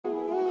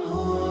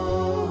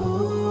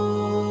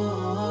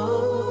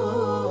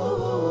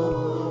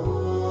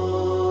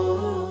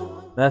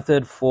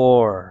Method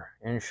 4,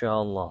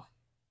 inshallah.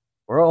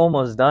 We're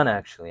almost done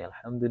actually,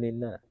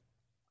 alhamdulillah.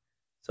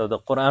 So the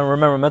Quran,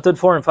 remember method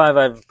 4 and 5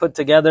 I've put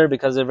together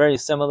because they're very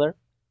similar.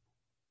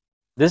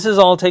 This is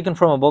all taken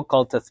from a book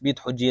called Tathbit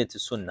Hujjiyat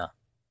Sunnah.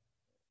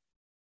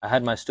 I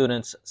had my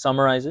students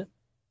summarize it.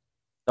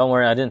 Don't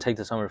worry, I didn't take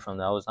the summary from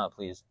that. I was not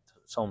pleased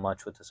so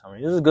much with the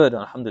summary. This is good,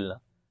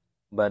 alhamdulillah.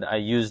 But I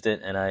used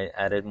it and I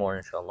added more,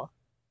 inshallah.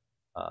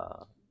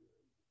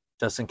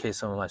 Just in case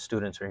some of my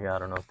students are here, I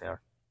don't know if they are.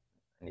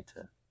 I need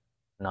to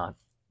not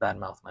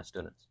badmouth my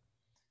students.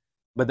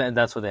 But then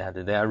that's what they had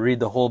to do. I read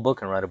the whole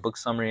book and write a book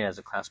summary as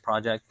a class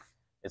project.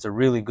 It's a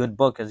really good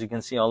book, as you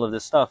can see all of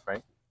this stuff,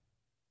 right?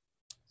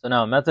 So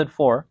now, method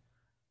 4,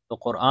 the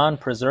Quran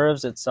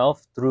preserves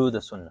itself through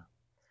the Sunnah.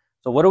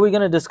 So what are we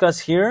going to discuss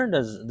here?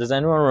 Does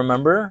anyone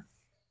remember?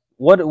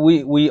 What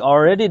we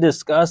already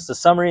discussed, the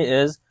summary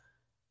is,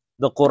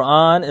 the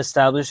Quran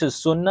establishes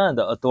Sunnah and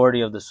the authority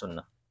of the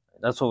Sunnah.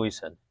 That's what we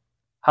said.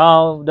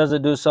 How does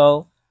it do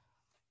so?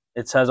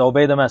 It says,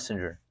 obey the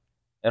messenger.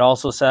 It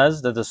also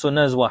says that the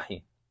Sunnah is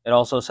wahi. It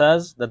also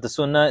says that the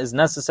Sunnah is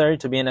necessary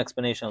to be an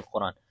explanation of the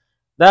Quran.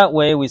 That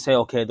way we say,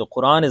 okay, the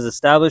Quran is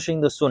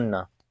establishing the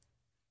Sunnah.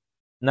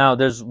 Now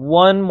there's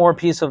one more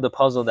piece of the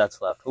puzzle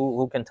that's left.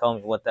 Who can tell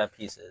me what that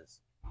piece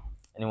is?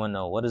 Anyone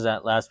know? What is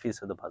that last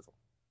piece of the puzzle?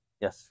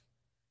 Yes.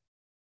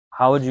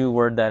 How would you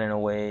word that in a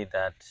way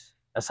that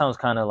sounds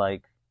kind of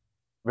like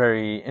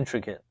very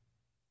intricate,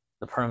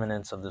 the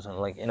permanence of the Sunnah,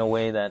 like in a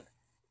way that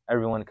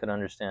everyone could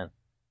understand?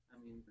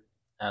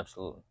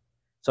 Absolutely.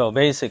 So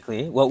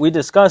basically, what we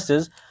discussed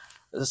is,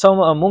 a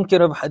munkir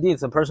of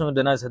hadith, a person who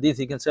denies hadith,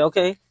 he can say,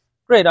 okay,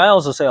 great, I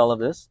also say all of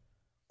this.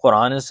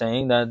 Quran is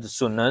saying that the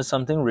Sunnah is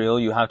something real,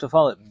 you have to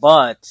follow it.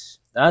 But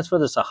that's for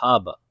the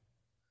Sahaba.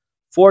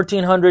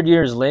 1400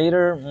 years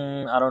later,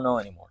 I don't know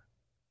anymore.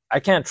 I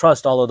can't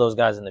trust all of those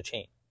guys in the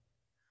chain.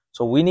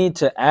 So we need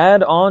to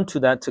add on to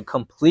that to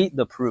complete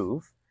the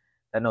proof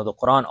that no, the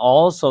Quran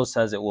also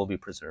says it will be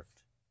preserved.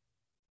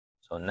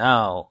 So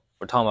now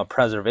we're talking about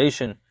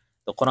preservation.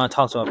 The Quran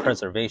talks about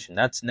preservation.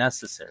 That's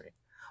necessary.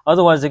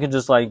 Otherwise, they could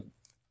just like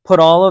put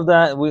all of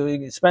that.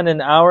 We spend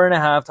an hour and a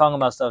half talking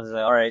about stuff and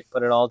say, all right,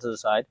 put it all to the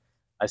side.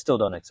 I still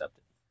don't accept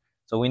it.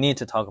 So we need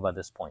to talk about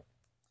this point.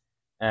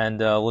 And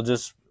we'll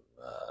just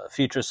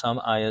feature some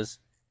ayahs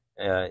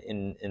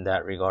in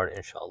that regard,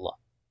 inshallah.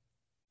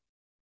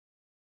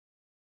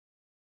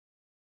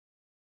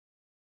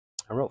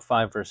 I wrote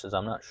 5 verses.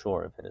 I'm not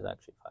sure if it is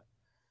actually 5.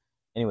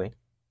 Anyway,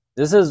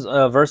 this is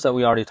a verse that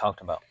we already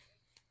talked about.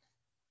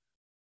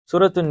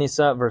 Surah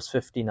An-Nisa, verse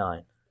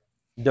 59.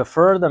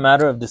 Defer the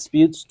matter of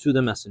disputes to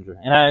the messenger.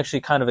 And I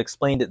actually kind of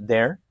explained it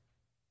there,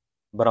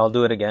 but I'll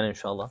do it again,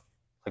 inshallah.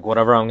 Like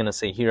whatever I'm going to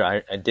say here,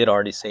 I did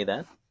already say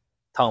that.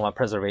 Talking about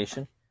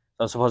preservation.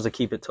 So I'm supposed to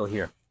keep it till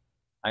here.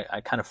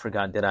 I kind of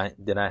forgot, did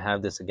I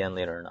have this again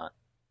later or not?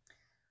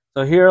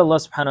 So here Allah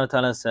subhanahu wa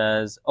ta'ala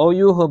says, O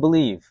you who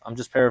believe, I'm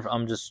just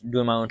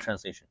doing my own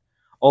translation.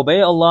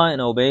 Obey Allah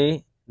and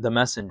obey the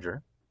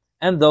messenger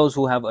and those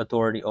who have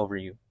authority over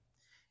you.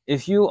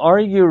 If you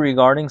argue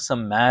regarding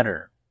some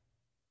matter,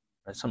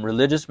 some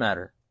religious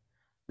matter,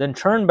 then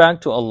turn back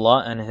to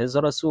Allah and His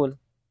Rasul.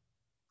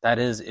 That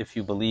is, if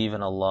you believe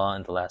in Allah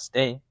and the last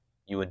day,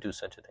 you would do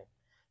such a thing.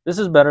 This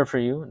is better for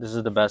you. This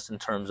is the best in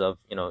terms of,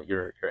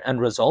 your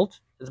end result.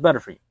 It's better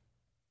for you.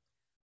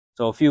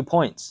 So a few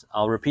points.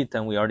 I'll repeat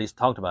them. We already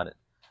talked about it.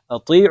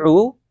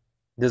 Ati'u,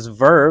 this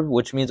verb,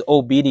 which means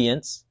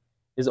obedience,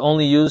 is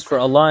only used for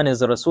Allah and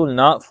His Rasul,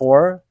 not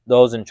for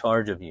those in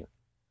charge of you.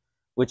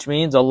 Which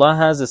means Allah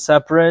has a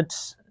separate,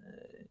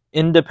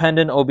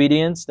 independent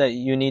obedience that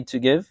you need to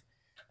give.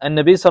 And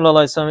Nabi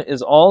Sallallahu Alaihi Wasallam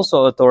is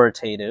also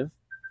authoritative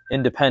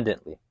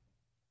independently.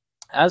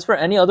 As for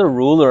any other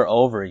ruler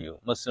over you,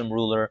 Muslim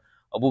ruler,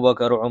 Abu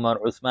Bakr, Umar,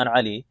 Uthman,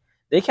 Ali,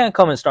 they can't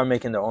come and start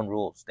making their own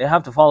rules. They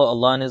have to follow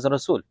Allah and His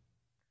Rasul.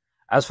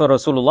 As for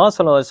Rasulullah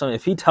Sallallahu Alaihi Wasallam,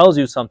 if he tells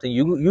you something,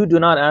 you do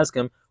not ask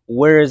him,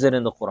 where is it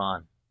in the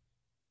Quran?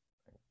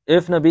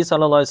 If Nabi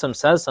Sallallahu Alaihi Wasallam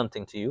says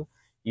something to you,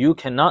 you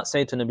cannot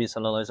say to Nabi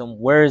Sallallahu Alaihi Wasallam,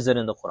 where is it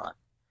in the Quran?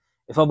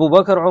 If Abu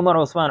Bakr, Umar,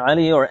 Uthman,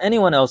 Ali, or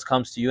anyone else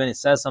comes to you and he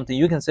says something,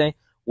 you can say,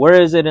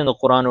 where is it in the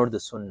Quran or the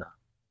Sunnah?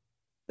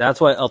 That's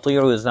why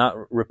Ati'u is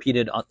not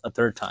repeated a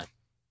third time.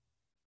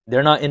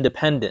 They're not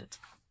independent.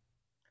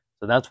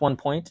 So that's one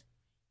point.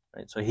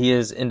 Right? So he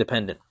is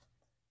independent.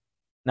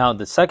 Now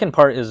the second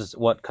part is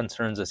what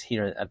concerns us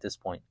here at this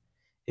point.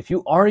 If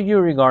you argue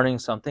regarding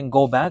something,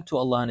 go back to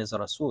Allah and His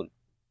Rasul.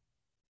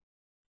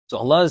 So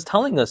Allah is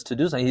telling us to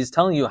do something. He's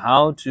telling you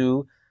how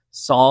to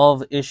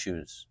solve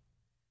issues.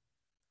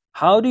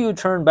 How do you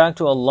turn back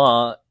to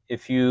Allah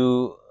if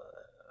you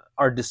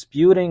are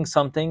disputing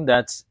something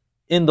that's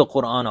in the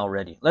Quran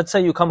already? Let's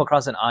say you come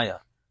across an ayah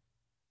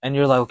and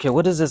you're like, okay,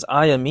 what does this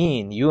ayah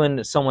mean? You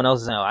and someone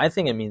else is saying, oh, I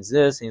think it means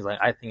this. And he's like,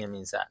 I think it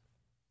means that.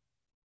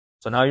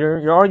 So now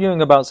you're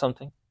arguing about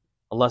something.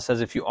 Allah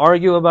says, if you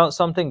argue about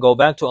something, go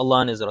back to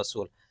Allah and His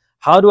Rasul.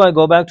 How do I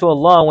go back to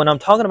Allah when I'm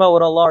talking about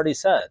what Allah already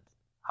said?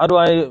 How do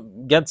I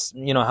get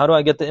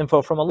the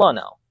info from Allah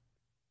now?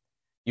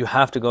 You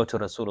have to go to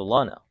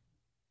Rasulullah now.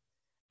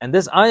 And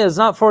this ayah is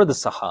not for the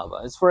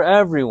Sahaba, it's for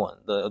everyone.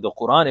 The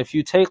Quran, if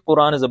you take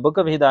Quran as a book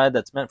of hidayah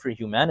that's meant for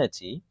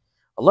humanity,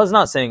 Allah is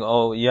not saying,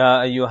 oh,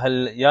 ya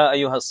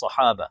ayyuhal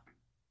sahaba.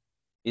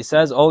 He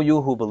says, oh,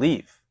 you who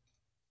believe.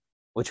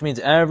 Which means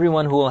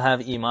everyone who will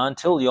have iman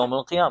till Yawm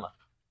al-Qiyamah.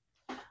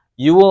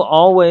 You will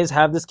always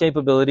have this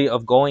capability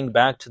of going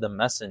back to the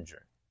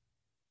messenger.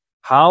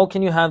 How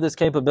can you have this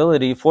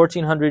capability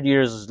 1400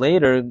 years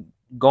later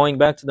going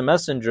back to the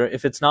messenger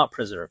if it's not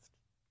preserved?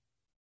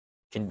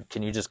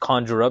 Can you just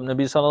conjure up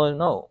Nabi Sallallahu Alaihi Wasallam?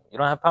 No, you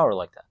don't have power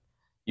like that.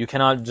 You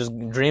cannot just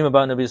dream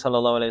about Nabi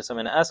Sallallahu Alaihi Wasallam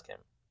and ask him.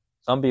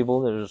 Some people,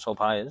 they're so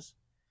pious.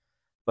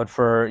 But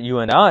for you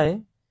and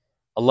I,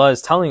 Allah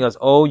is telling us,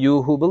 oh,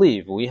 you who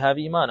believe, we have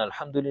iman,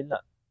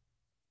 alhamdulillah.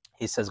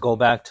 He says, go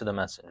back to the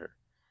messenger.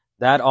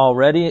 That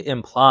already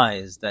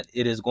implies that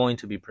it is going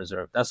to be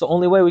preserved. That's the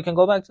only way we can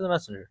go back to the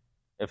messenger,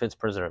 if it's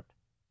preserved.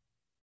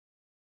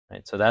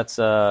 Right? So that's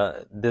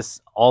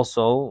this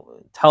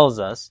also tells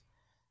us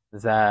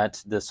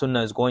that the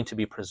sunnah is going to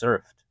be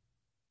preserved.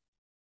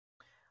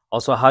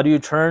 Also, how do you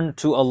turn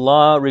to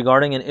Allah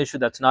regarding an issue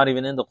that's not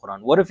even in the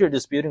Quran? What if you're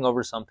disputing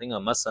over something, a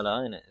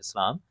masala in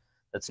Islam,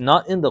 that's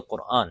not in the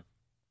Quran?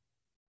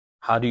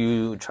 How do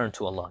you turn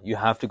to Allah? You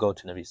have to go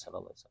to Nabi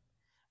Sallallahu Alaihi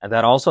Wasallam. And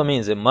that also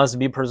means it must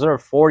be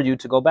preserved for you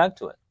to go back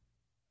to it.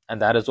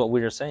 And that is what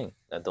we are saying,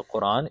 that the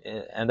Quran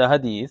and the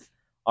Hadith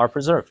are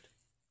preserved.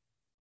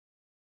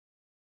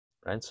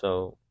 Right?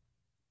 So,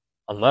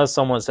 unless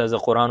someone says the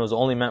Quran was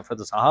only meant for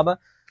the Sahaba,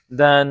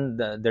 then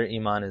their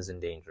iman is in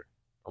danger.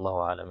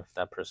 Allahu Alam, if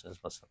that person is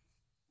Muslim.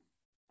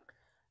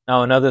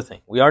 Now another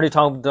thing. We already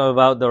talked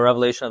about the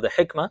revelation of the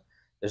hikmah.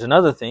 There's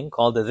another thing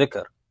called the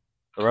dhikr,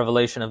 the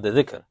revelation of the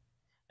dhikr.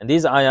 And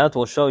these ayat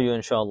will show you,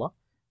 inshallah,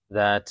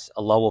 that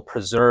Allah will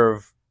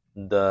preserve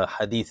the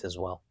hadith as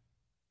well.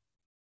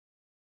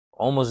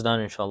 Almost done,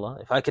 inshallah.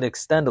 If I could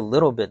extend a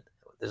little bit,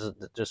 this is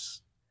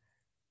just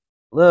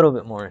a little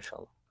bit more,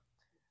 inshallah.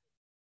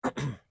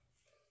 Is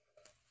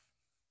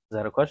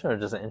that a question or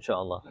just an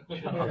inshallah?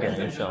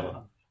 Okay,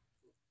 inshallah.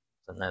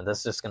 So now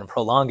that's just going to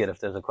prolong it if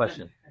there's a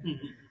question.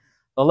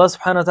 Allah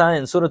subhanahu wa ta'ala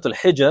in Surah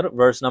Al-Hijr,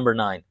 verse number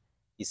 9,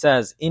 He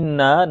says,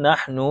 Inna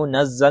nahnu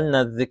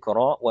nazzalna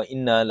dhikra wa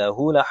inna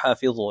lahu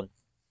lahafidhun.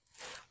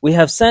 We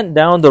have sent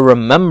down the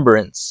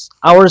remembrance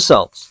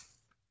ourselves.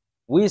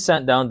 We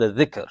sent down the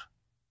dhikr,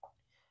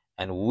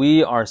 and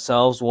we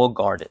ourselves will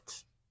guard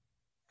it.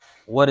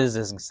 What is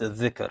this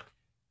dhikr?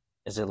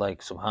 Is it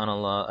like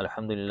Subhanallah,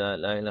 Alhamdulillah,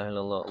 La ilaha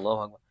illallah,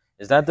 Allahu Akbar?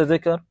 Is that the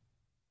dhikr?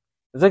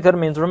 Dhikr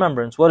means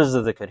remembrance. What is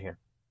the dhikr here?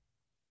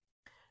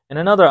 In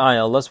another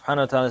ayah, Allah subhanahu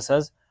wa ta'ala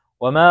says,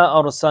 وَمَا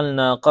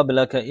أَرْسَلْنَا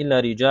قَبْلَكَ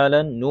إِلَّا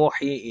رِجَالًا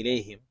نُوحِي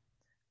إِلَيْهِمْ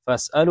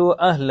فَاسْأَلُوا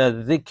أَهْلَ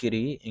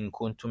الذِّكْرِ إِن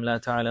كُنتُمْ لَا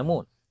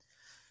تَعْلَمُونَ.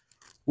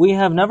 We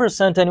have never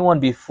sent anyone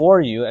before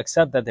you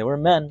except that they were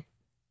men.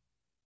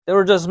 They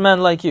were just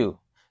men like you.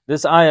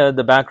 This ayah,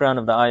 the background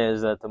of the ayah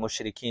is that the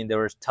mushrikeen, they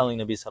were telling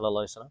Nabi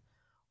sallallahu alaihi wasallam,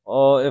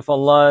 oh, if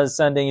Allah is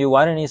sending you,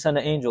 why didn't He send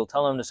an angel?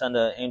 Tell Him to send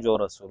an angel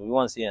Rasul. We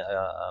want to see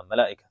a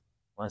malaika.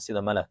 We want to see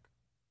the malak.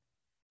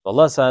 So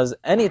Allah says,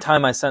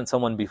 anytime I sent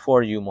someone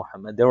before you,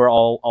 Muhammad, they were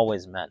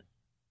always men.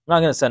 I'm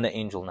not going to send an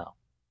angel now.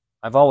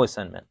 I've always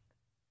sent men.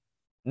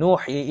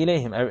 Nuhi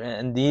ilayhim.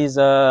 And these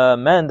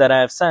men that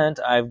I have sent,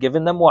 I've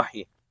given them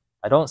wahi.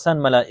 I don't send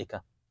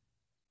malaika.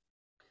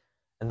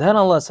 And then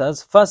Allah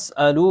says,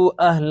 فَاسْأَلُوا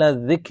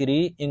أَهْلَ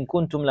الذِّكْرِ إِن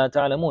كُنْتُمْ لَا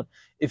تَعْلَمُونَ.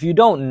 If you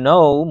don't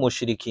know,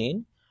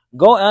 mushrikeen,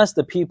 go ask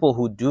the people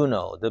who do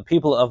know, the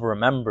people of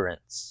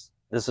remembrance.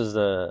 This is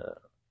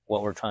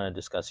what we're trying to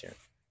discuss here.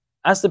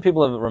 Ask the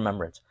people of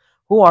remembrance.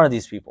 Who are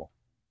these people?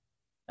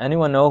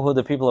 Anyone know who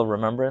the people of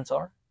remembrance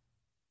are?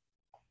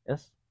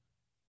 Yes?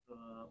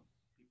 People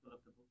of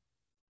the book.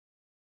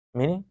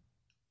 Meaning?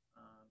 The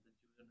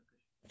Jews and the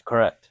Christians.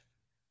 Correct.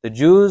 The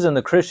Jews and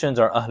the Christians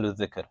are Ahlul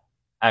Dhikr,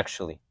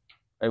 actually.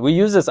 Right? We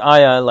use this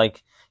ayah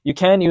like, you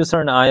can use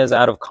certain ayahs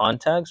out of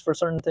context for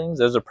certain things.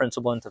 There's a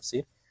principle in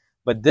tafsir.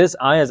 But this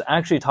ayah is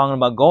actually talking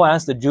about, go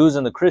ask the Jews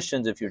and the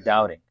Christians if you're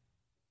doubting.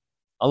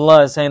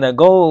 Allah is saying that,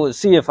 go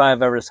see if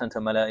I've ever sent a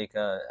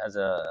malaika as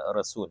a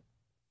Rasul.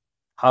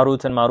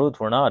 Harut and Marut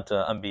were not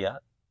Anbiya.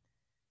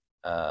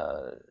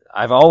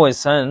 I've always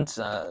sent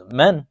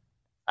men.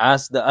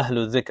 Ask the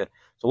Ahlul Dhikr.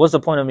 So what's the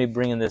point of me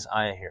bringing this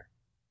ayah here?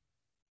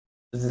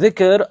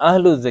 Dhikr,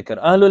 Ahlul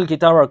Dhikr. Ahlul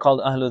Kitab are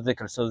called Ahlul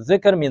Dhikr. So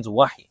Dhikr means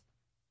Wahi.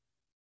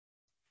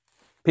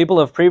 People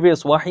of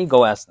previous Wahi,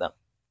 go ask them.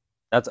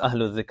 That's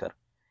Ahlul Dhikr.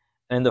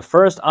 In the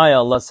first ayah,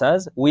 Allah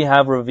says, we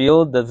have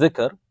revealed the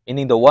Dhikr,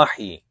 meaning the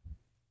Wahi,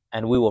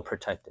 and we will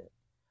protect it.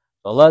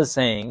 So Allah is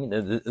saying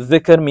that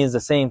Dhikr means the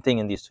same thing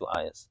in these two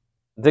ayahs.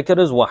 Dhikr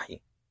is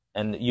Wahi.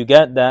 And you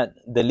get that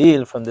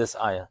dalil from this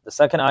ayah. The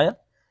second ayah,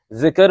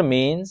 Dhikr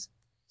means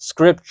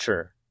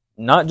scripture.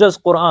 Not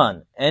just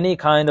Quran. Any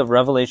kind of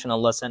revelation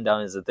Allah sent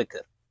down is a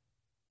dhikr.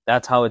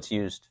 That's how it's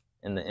used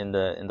in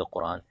the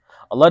Quran.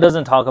 Allah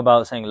doesn't talk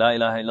about saying La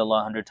ilaha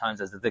illallah 100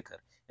 times as a dhikr.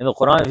 In the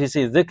Quran, if you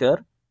see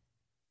dhikr,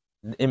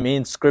 it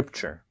means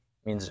scripture,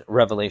 means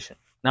revelation.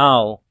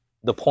 Now,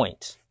 the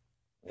point.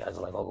 You guys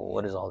are like, oh,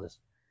 what is all this?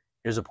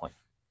 Here's the point.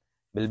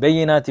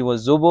 بالبينات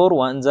والزبر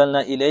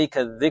وأنزلنا إليك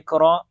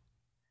الذكر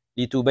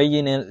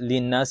لتبين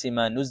للناس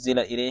ما نزل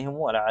إليهم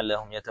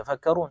ولعلهم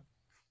يتفكرون.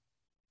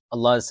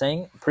 Allah is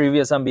saying,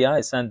 previous Anbiya,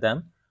 I sent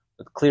them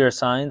with clear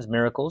signs,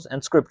 miracles,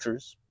 and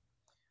scriptures.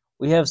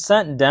 We have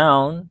sent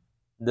down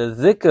the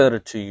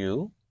dhikr to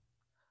you.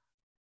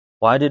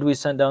 Why did we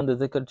send down the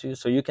dhikr to you?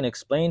 So you can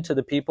explain to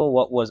the people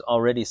what was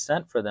already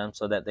sent for them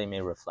so that they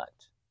may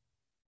reflect.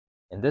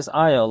 In this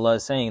ayah, Allah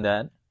is saying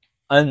that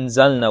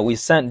anzalna, we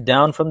sent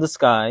down from the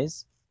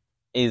skies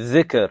a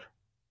dhikr,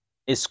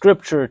 a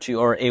scripture to you,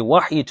 or a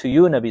wahi to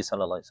you, Nabi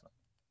sallallahu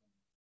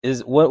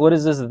alaihi wasallam. What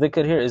is this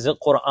dhikr here? Is it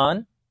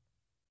Quran?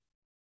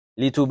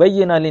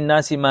 لِتُبَيِّنَ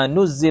لِلنَّاسِ مَا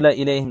نُزِّلَ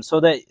إِلَيْهِمْ, so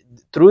that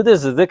through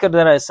this dhikr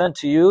that I sent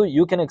to you,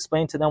 you can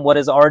explain to them what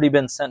has already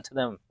been sent to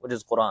them, which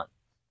is Quran.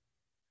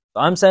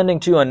 So I'm sending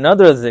to you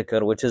another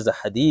dhikr, which is the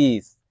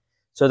Hadith,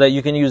 so that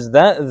you can use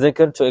that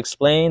dhikr to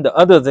explain the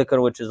other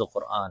dhikr, which is the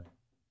Quran.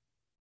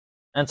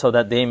 And so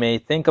that they may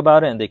think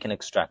about it and they can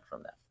extract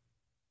from that.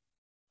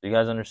 Do you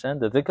guys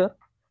understand the dhikr?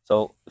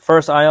 So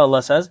first ayah,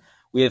 Allah says,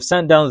 we have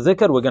sent down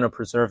dhikr, we're going to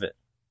preserve it.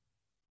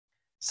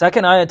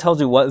 Second ayah tells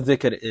you what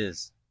dhikr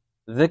is.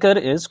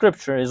 Dhikr is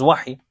scripture, is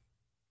wahi.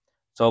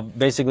 So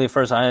basically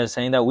first ayah is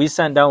saying that we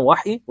sent down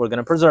wahi, we're going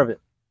to preserve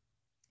it.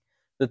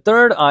 The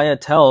third ayah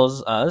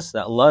tells us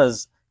that Allah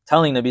is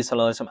telling Nabi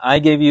sallallahu alaihi wasallam, I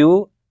gave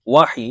you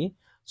wahi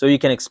so you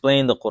can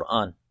explain the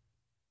Quran.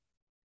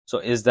 So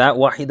is that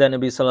wahi that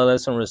Nabi sallallahu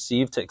alaihi wasallam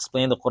received to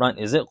explain the Quran,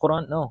 is it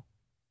Quran? No.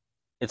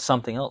 It's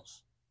something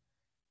else.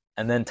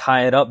 And then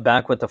tie it up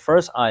back with the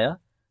first ayah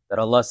that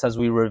Allah says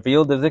we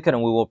reveal the dhikr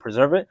and we will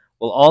preserve it.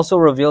 We'll also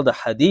reveal the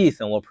hadith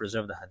and we'll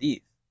preserve the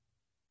hadith.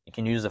 You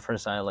can use the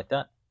first ayah like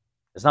that.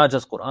 It's not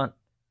just Quran.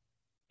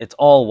 It's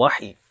all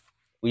wahi.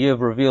 We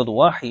have revealed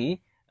wahi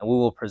and we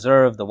will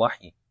preserve the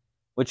wahi,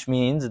 which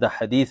means the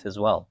hadith as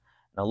well.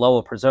 And Allah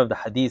will preserve the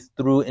hadith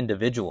through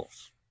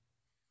individuals.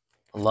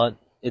 Allah,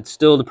 it's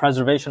still the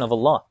preservation of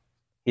Allah.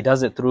 He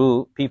does it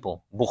through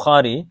people.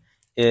 Bukhari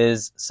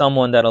is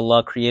someone that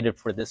Allah created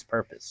for this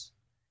purpose.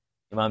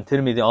 Imam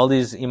Tirmidhi, all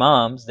these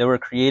imams, they were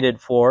created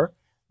for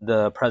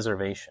the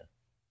preservation.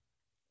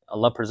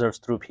 Allah preserves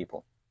through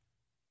people.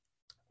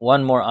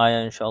 One more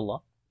ayah,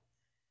 inshallah.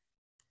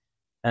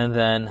 And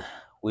then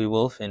we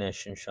will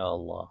finish,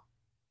 inshallah.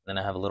 Then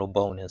I have a little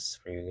bonus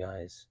for you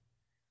guys.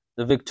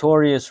 The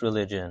victorious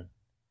religion.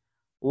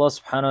 Allah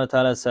subhanahu wa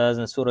ta'ala says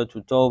in Surah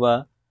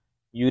At-Tawbah,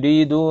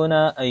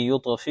 يُرِيدُونَ أَن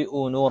يُطْفِئُوا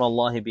نُورَ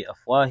اللَّهِ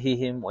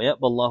بِأَفْوَاهِهِمْ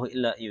وَيَأْبَى اللَّهُ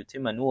إِلَّا أَن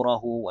يُتِمَّ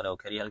نُورَهُ وَلَوْ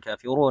كَرِهَ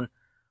الْكَافِرُونَ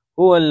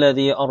هُوَ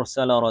الَّذِي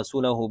أَرْسَلَ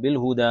رَسُولَهُ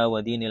بِالْهُدَى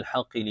وَدِينِ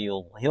الْحَقِّ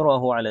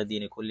لِيُظْهِرَهُ عَلَى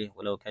دِينِ كُلِّهِ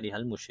وَلَوْ كَرِهَ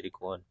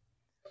الْمُشْرِكُونَ.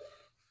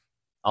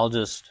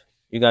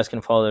 You guys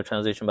can follow the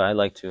translation, but I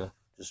like to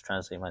just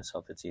translate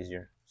myself. It's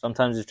easier.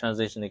 Sometimes the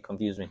translation, they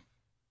confuse me.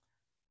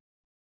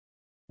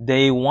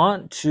 They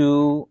want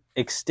to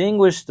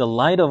extinguish the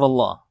light of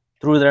Allah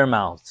through their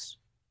mouths,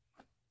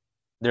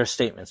 their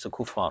statements, the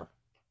kuffar.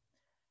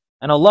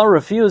 And Allah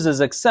refuses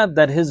except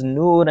that His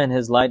nur and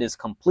His light is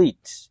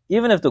complete.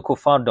 Even if the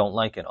kuffar don't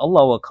like it,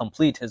 Allah will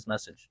complete His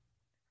message.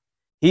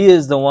 He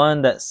is the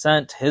one that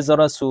sent His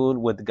Rasul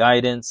with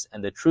guidance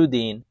and the true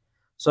deen,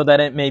 so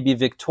that it may be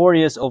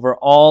victorious over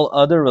all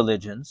other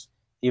religions,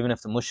 even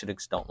if the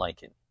mushriks don't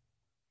like it.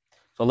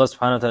 So Allah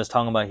subhanahu wa ta'ala is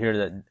talking about here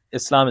that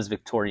Islam is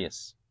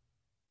victorious.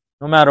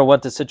 No matter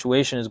what the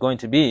situation is going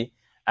to be,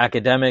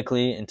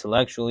 academically,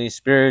 intellectually,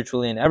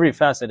 spiritually, in every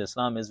facet,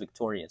 Islam is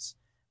victorious.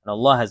 And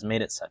Allah has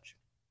made it such.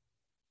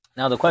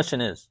 Now the question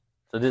is,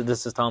 so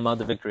this is talking about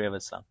the victory of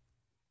Islam.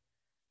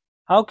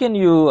 How can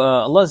you,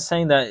 Allah is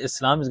saying that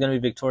Islam is going to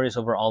be victorious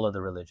over all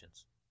other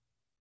religions.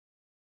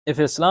 If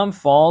Islam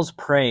falls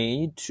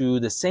prey to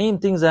the same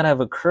things that have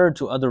occurred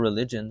to other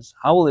religions,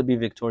 how will it be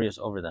victorious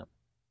over them?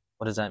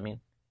 What does that mean?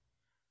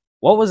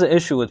 What was the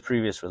issue with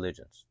previous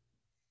religions?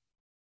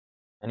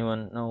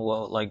 Anyone know?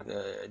 Well, like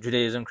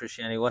Judaism,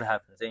 Christianity, what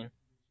happened, Zayn?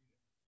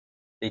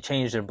 They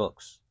changed their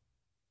books.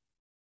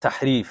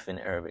 Tahrif in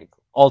Arabic,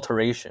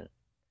 alteration.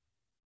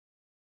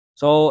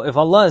 So if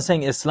Allah is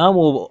saying Islam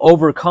will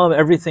overcome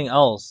everything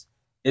else,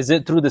 is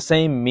it through the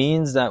same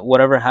means that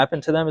whatever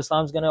happened to them,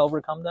 Islam is going to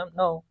overcome them?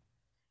 No.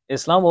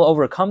 Islam will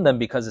overcome them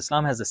because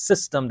Islam has a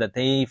system that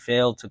they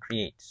failed to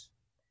create.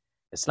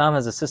 Islam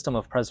has a system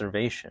of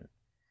preservation.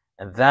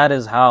 And that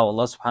is how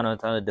Allah subhanahu wa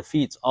ta'ala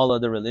defeats all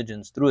other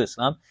religions through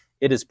Islam.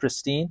 It is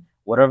pristine.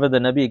 Whatever the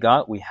Nabi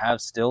got, we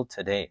have still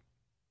today.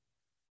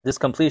 This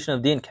completion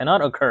of deen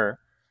cannot occur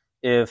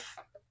if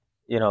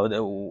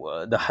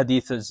the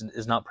Hadith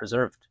is not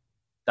preserved.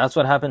 That's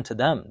what happened to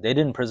them. They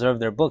didn't preserve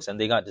their books and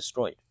they got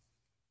destroyed.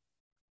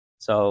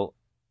 So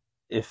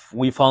if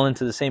we fall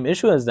into the same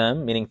issue as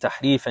them, meaning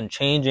tahrif and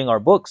changing our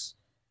books,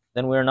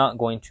 then we're not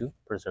going to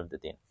preserve the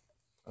deen.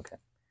 Okay.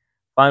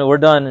 Fine, we're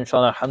done,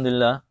 inshallah,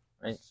 alhamdulillah.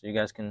 Right? So you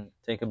guys can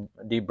take a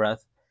deep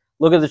breath.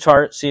 Look at the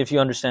chart, see if you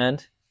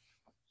understand.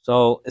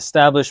 So,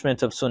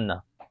 establishment of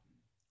Sunnah.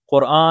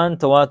 Quran,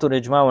 Tawatur,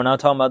 Ijma, we're not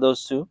talking about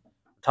those two.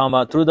 We're talking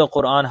about through the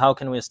Quran, how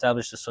can we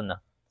establish the Sunnah?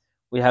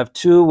 We have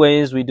two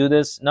ways we do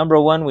this. Number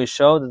one, we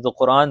show that the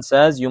Quran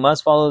says you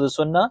must follow the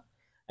Sunnah.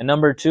 And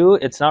number two,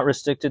 it's not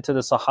restricted to the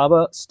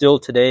Sahaba. Still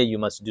today, you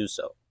must do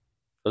so.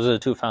 Those are the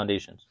two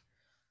foundations.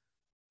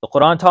 The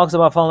Quran talks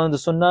about following the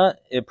Sunnah.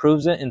 It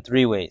proves it in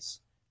three ways.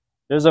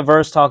 There's a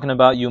verse talking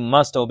about you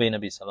must obey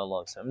Nabi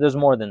Sallallahu Alaihi Wasallam. There's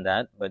more than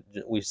that, but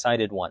we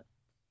cited one.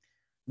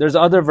 There's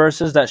other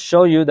verses that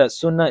show you that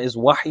Sunnah is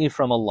wahi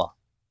from Allah.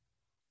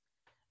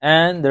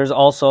 And there's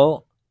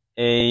also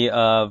a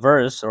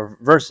verse or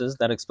verses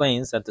that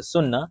explains that the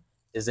Sunnah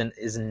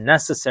is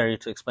necessary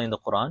to explain the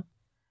Quran.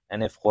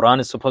 And if Quran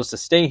is supposed to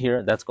stay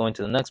here, that's going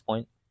to the next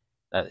point,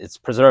 that it's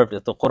preserved.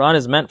 If the Quran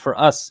is meant for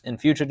us in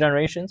future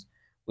generations,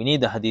 we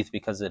need the Hadith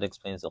because it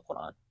explains the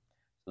Quran.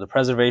 So the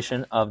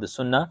preservation of the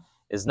Sunnah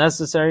is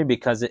necessary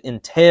because it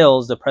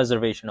entails the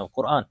preservation of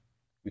Quran.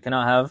 You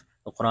cannot have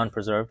the Quran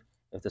preserved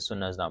if the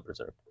Sunnah is not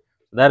preserved.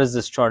 So that is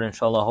this chart,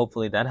 inshallah.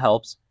 Hopefully that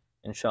helps,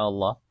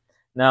 inshallah.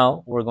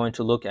 Now we're going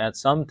to look at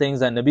some things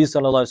that Nabi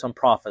Sallallahu Alaihi Wasallam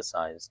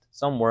prophesied,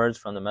 some words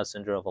from the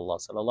Messenger of Allah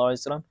Sallallahu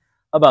Alaihi Wasallam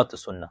about the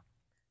Sunnah.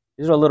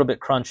 These are a little bit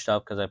crunched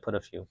up because I put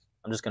a few.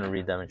 I'm just going to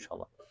read them,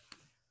 inshallah.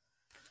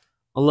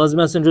 Allah's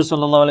Messenger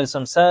Sallallahu Alaihi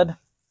Wasallam said,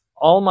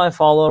 "All my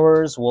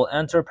followers will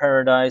enter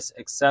paradise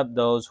except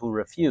those who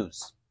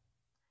refuse."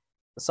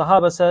 The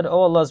Sahaba said,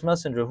 "Oh Allah's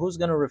Messenger, who's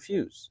going to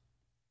refuse?"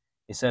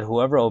 He said,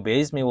 "Whoever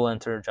obeys me will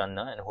enter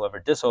Jannah, and whoever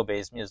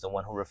disobeys me is the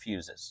one who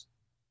refuses."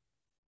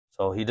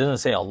 So he doesn't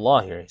say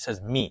Allah here, he says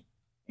me.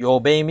 You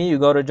obey me, you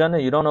go to Jannah.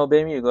 You don't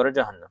obey me, you go to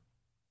Jahannam.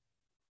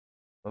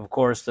 Of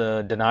course,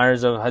 the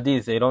deniers of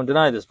Hadith, they don't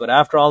deny this. But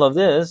after all of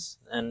this,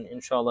 and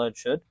inshallah it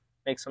should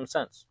make some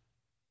sense.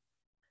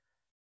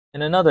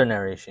 In another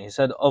narration, he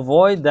said,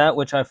 "Avoid that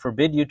which I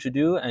forbid you to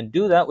do, and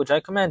do that which I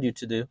command you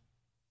to do,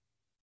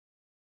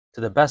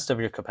 to the best of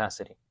your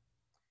capacity.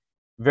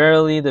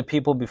 Verily, the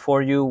people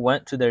before you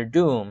went to their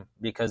doom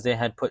because they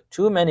had put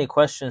too many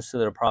questions to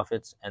their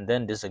prophets and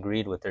then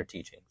disagreed with their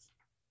teachings.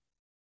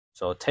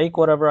 So take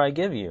whatever I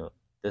give you.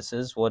 This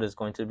is what is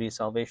going to be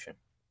salvation.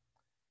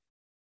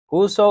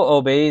 Whoso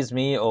obeys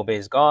me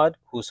obeys God.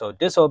 Whoso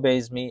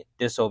disobeys me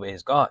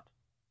disobeys God.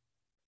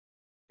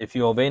 If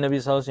you obey Nabi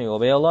Sallallahu Alaihi Wasallam, you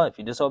obey Allah. If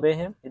you disobey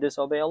him, you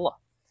disobey Allah.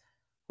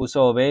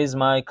 Whoso obeys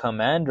my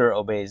commander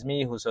obeys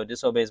me. Whoso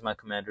disobeys my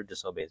commander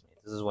disobeys me."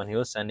 This is when he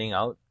was sending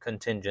out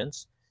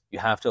contingents. You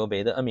have to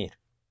obey the Amir.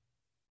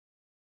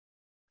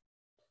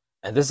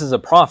 And this is a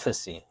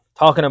prophecy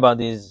talking about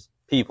these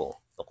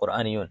people, the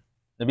Quraniyun.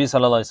 Nabi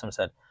Sallallahu Alaihi Wasallam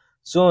said,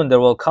 "Soon there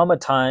will come a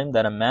time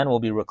that a man will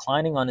be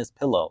reclining on his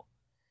pillow,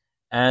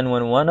 and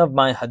when one of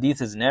my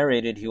hadith is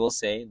narrated, he will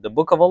say, 'The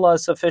book of Allah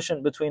is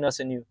sufficient between us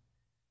and you.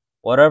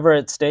 Whatever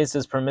it states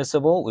is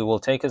permissible, we will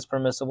take as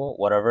permissible.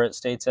 Whatever it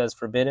states as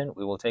forbidden,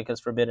 we will take as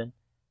forbidden.'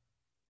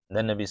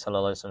 Then Nabi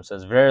Sallallahu Alaihi Wasallam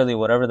says, 'Verily,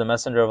 whatever the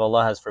Messenger of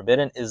Allah has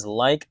forbidden is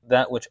like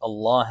that which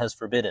Allah has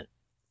forbidden.'"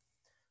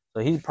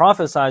 So he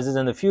prophesizes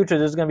in the future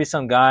there's going to be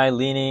some guy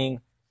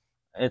leaning.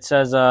 It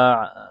says,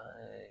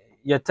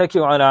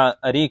 "Yattaki'u ala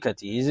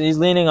arikati." He's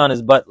leaning on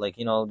his butt, like,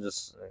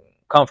 just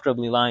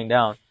comfortably lying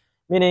down.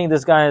 Meaning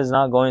this guy is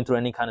not going through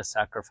any kind of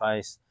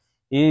sacrifice.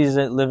 He's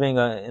living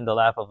in the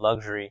lap of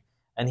luxury.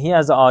 And he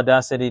has the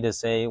audacity to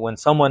say, when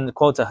someone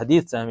quotes a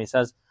hadith to him, he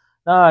says,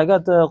 "No, I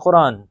got the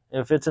Quran.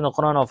 If it's in the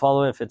Quran, I'll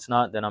follow it. If it's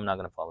not, then I'm not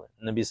going to follow it."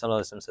 And Nabi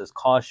Sallallahu Alaihi Wasallam says,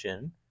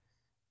 "Caution,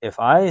 if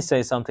I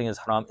say something is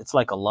haram, it's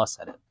like Allah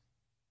said it."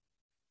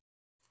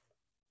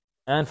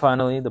 And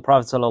finally, the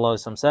Prophet Sallallahu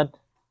Alaihi Wasallam said,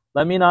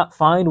 "Let me not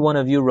find one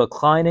of you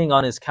reclining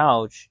on his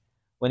couch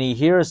when he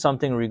hears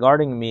something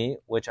regarding me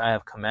which I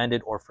have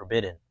commanded or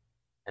forbidden,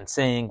 and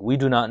saying, 'We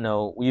do not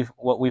know.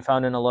 What we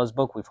found in Allah's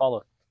book, we follow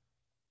it.'"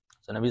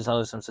 So Nabi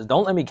Sallallahu Alaihi Wasallam says,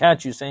 don't let me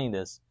catch you saying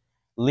this,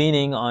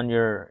 leaning on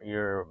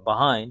your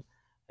behind,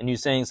 and you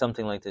saying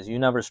something like this. You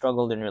never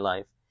struggled in your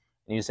life.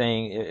 And you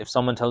saying, if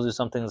someone tells you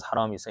something is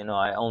haram, you say, "No,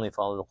 I only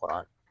follow the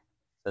Quran."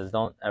 He says,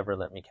 don't ever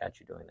let me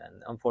catch you doing that.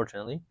 And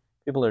unfortunately,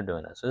 people are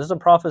doing that. So this is a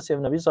prophecy of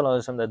Nabi Sallallahu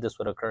Alaihi Wasallam that this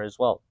would occur as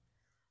well.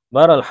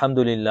 But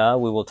alhamdulillah,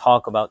 we will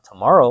talk about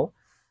tomorrow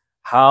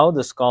how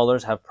the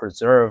scholars have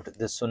preserved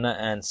the Sunnah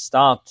and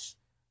stopped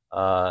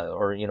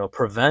or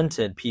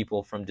prevented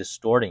people from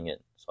distorting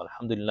it. So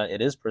alhamdulillah,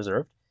 it is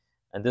preserved,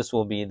 and this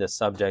will be the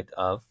subject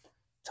of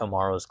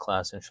tomorrow's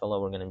class. Inshallah,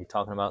 we're going to be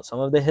talking about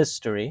some of the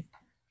history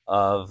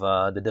of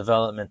the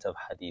development of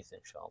Hadith,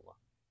 inshallah.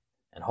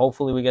 And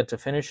hopefully we get to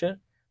finish it.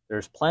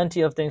 There's plenty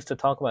of things to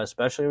talk about,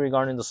 especially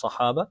regarding the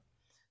Sahaba.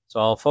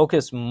 So I'll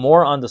focus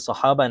more on the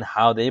Sahaba and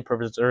how they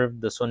preserved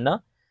the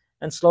Sunnah,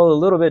 and slowly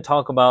a little bit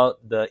talk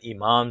about the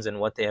Imams and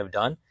what they have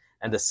done,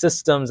 and the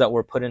systems that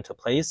were put into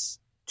place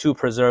to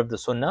preserve the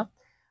Sunnah.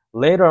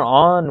 Later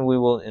on, we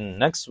will, in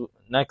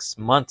next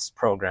month's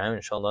program,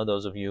 inshallah,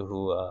 those of you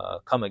who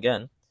come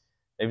again,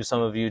 maybe some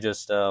of you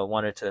just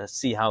wanted to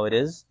see how it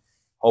is.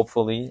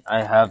 Hopefully,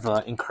 I have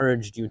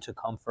encouraged you to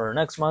come for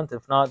next month.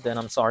 If not, then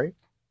I'm sorry.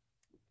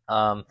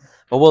 But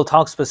we'll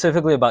talk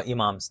specifically about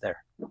Imams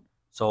there.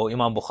 So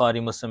Imam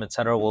Bukhari, Muslim,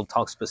 etc. We'll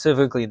talk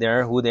specifically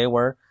there, who they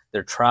were,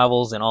 their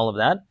travels and all of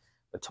that.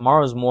 But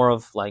tomorrow is more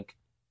of like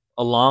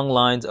along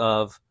lines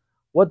of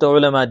what the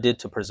ulama did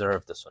to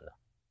preserve the Sunnah.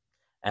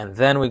 And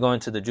then we go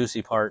into the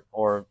juicy part,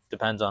 or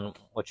depends on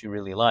what you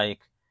really like,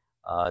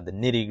 the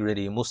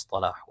nitty-gritty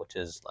mustalah, which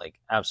is like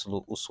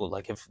absolute usul.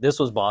 Like if this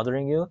was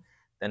bothering you,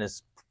 then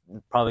it's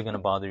probably going to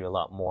bother you a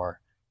lot more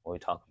when we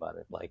talk about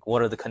it. Like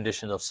what are the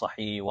conditions of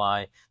sahih,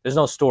 why? There's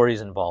no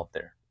stories involved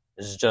there.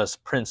 It's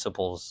just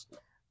principles.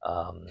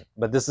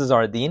 But this is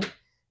our deen.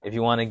 If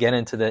you want to get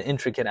into the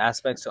intricate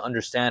aspects to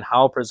understand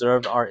how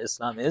preserved our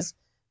Islam is,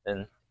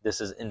 then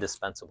this is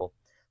indispensable.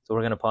 So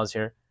we're going to pause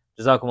here.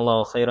 جزاكم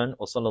الله خيرا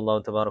وصلى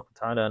الله تبارك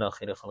وتعالى على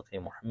خير خلقه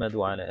محمد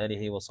وعلى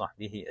آله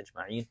وصحبه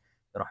أجمعين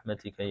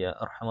برحمتك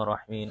يا أرحم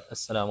الراحمين.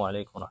 السلام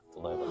عليكم ورحمة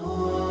الله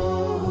وبركاته.